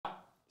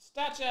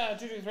Stature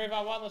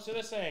 22351. Let's do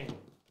this thing.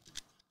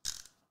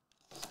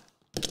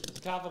 It's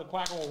a card for the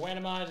Kraken. We'll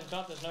randomize. If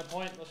not, there's no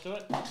point. Let's do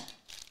it.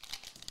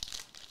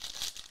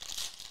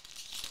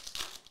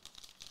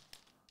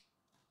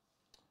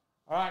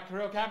 Alright,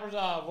 Kirill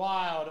Kaprizov,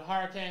 Wild,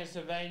 Hurricane,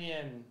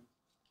 Savanian,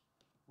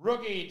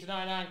 Rookie to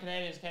 99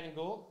 Canadians, Caden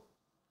Gould,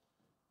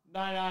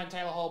 99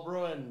 Taylor Hall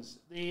Bruins,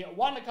 the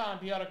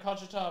Wonderkind Pyotr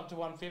Kochetkov to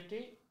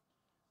 150.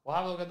 We'll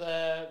have a look at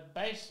the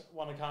base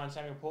Wonderkind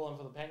Samuel Poulin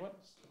for the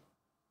Penguins.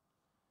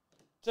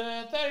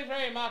 To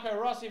 33 Marco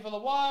Rossi for the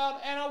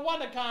Wild, and a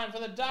Wonderkind for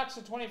the Ducks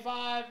to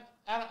 25,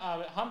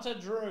 Hunter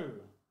Drew.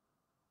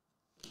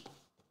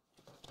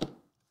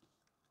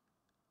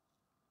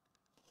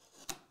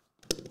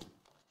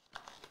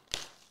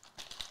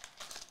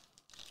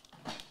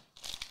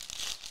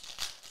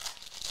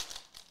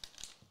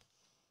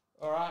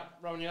 Alright,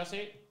 Roman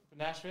Yossi for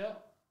Nashville.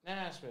 We'll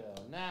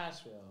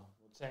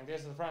take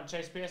this to the front.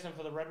 Chase Pearson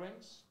for the Red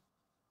Wings.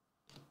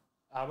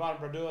 Martin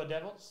Brodeur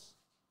Devils.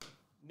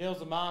 Niels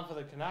Zaman for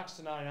the Canucks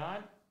to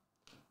 99.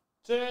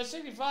 To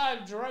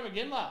 65, Jerome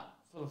McGinley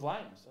for the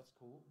Flames. That's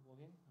cool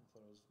looking. I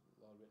thought it was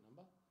a low bit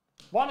number.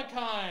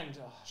 Wonderkind.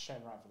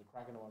 Shane Wright for the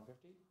Kraken to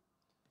 150.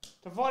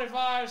 To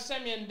 45,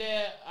 Semyon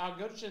Der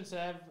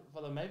Arguchintsev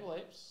for the Maple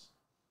Leafs.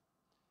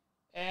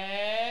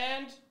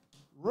 And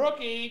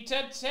rookie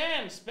to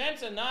 10,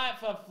 Spencer Knight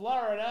for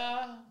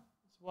Florida.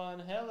 It's one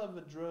hell of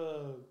a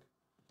drug.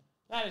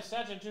 That is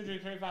such a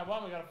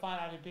 22351. We've got to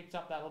find out who picked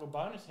up that little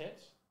bonus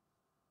hit.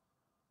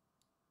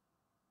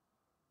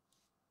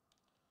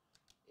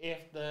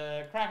 If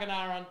the Kraken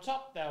are on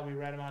top, they'll be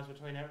randomized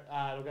between,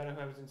 it'll go to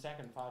whoever's in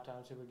second 5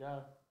 times. Here we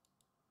go.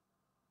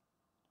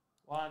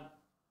 1,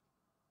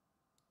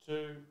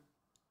 2,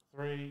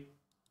 3,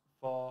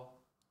 4,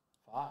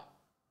 5.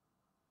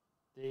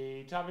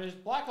 The top is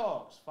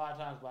Blackhawks. 5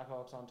 times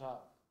Blackhawks on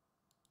top.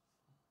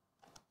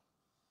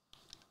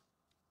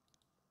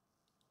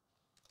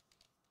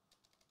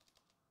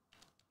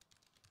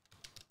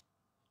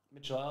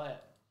 Mitchell Elliott.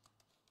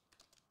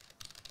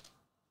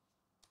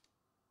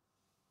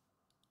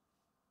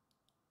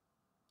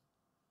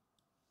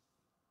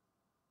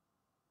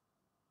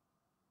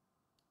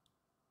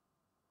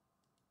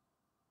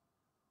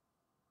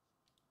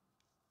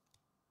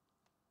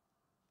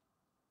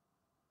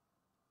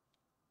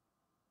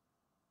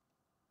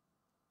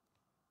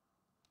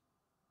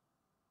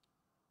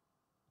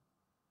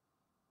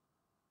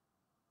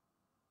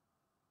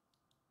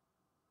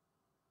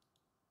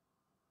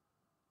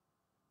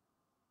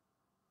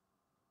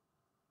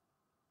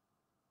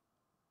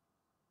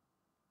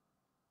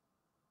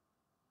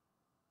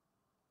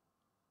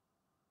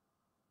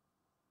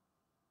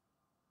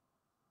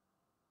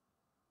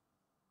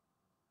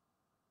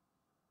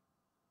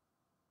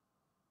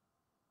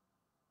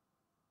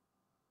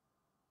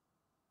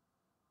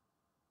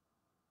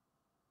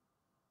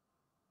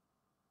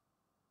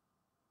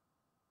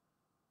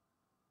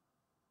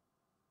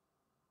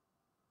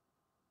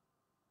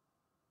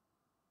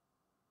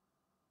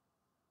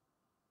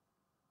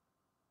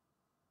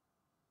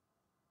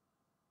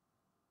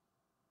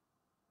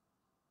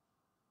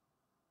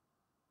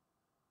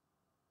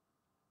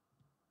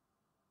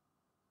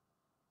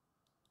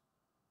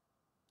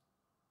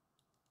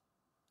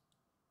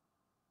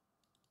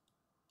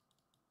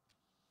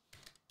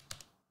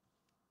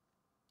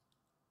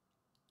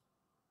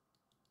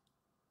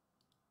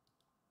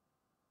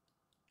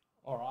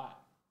 All right.